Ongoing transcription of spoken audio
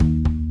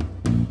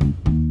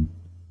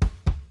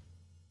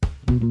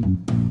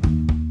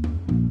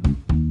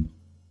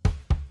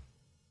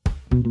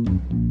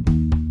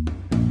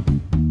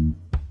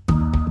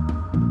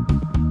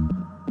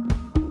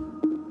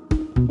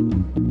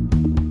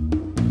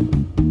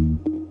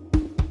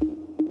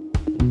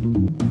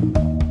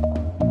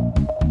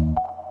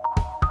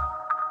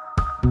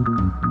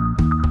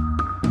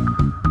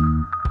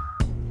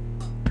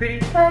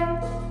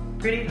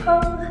pretty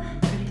hole,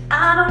 pretty.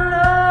 I don't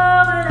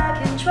know, but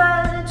I can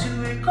try to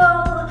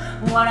recall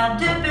what I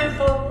did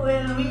before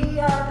when we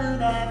had the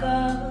knack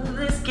of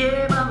this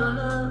game of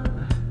love.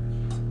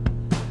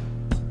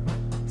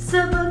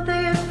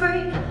 Sympathy is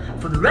free,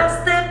 for the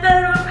rest they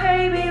better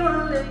pay me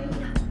only.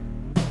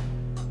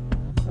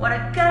 What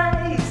a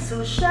guy, he's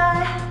so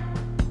shy,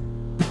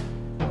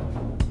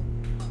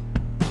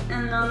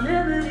 and I'll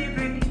never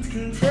breeds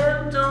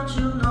contempt. Don't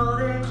you know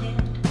they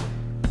can't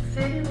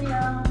figure me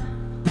out?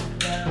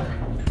 Love.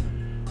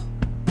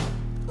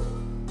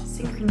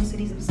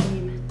 Synchronicities of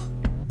steam.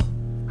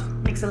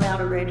 Mix a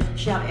louder red,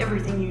 shout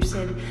everything you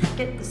said,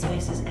 get the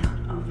spaces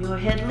out of your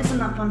head.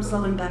 Listen up, I'm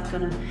slowing back,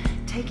 gonna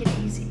take it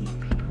easy.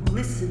 People,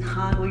 listen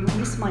hard or you'll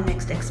miss my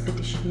next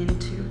expedition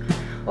into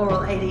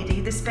oral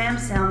ADD. The spam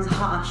sounds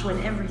harsh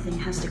when everything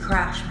has to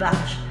crash,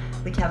 bash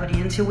the cavity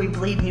until we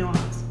bleed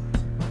neurons.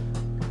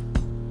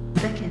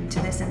 Beckon to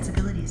their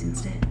sensibilities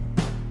instead.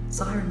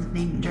 Sirens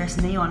needn't dress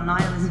neon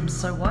nihilism,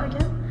 so what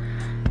again?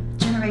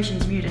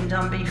 Generations mute and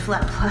dumb, be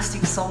flat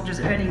plastic soldiers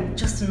earning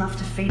just enough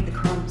to feed the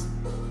crumbs.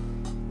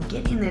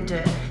 Get in their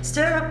dirt,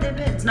 stir up their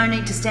beds. No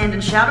need to stand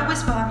and shout or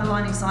whisper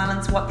underlining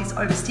silence. What this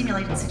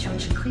overstimulated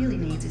situation clearly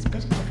needs is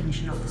better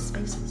definition of the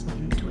spaces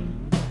in between.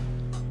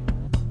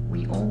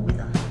 We all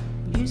wither.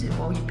 Use it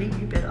while you be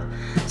you better.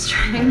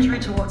 Strange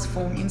retorts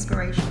form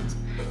inspirations.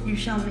 You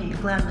shall me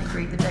gladly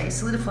greet the day.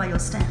 Solidify your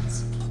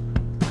stance.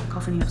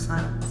 Cacophony of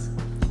silence.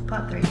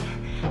 Part 3.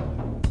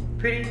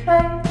 Pretty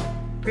hey,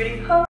 pretty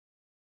ho.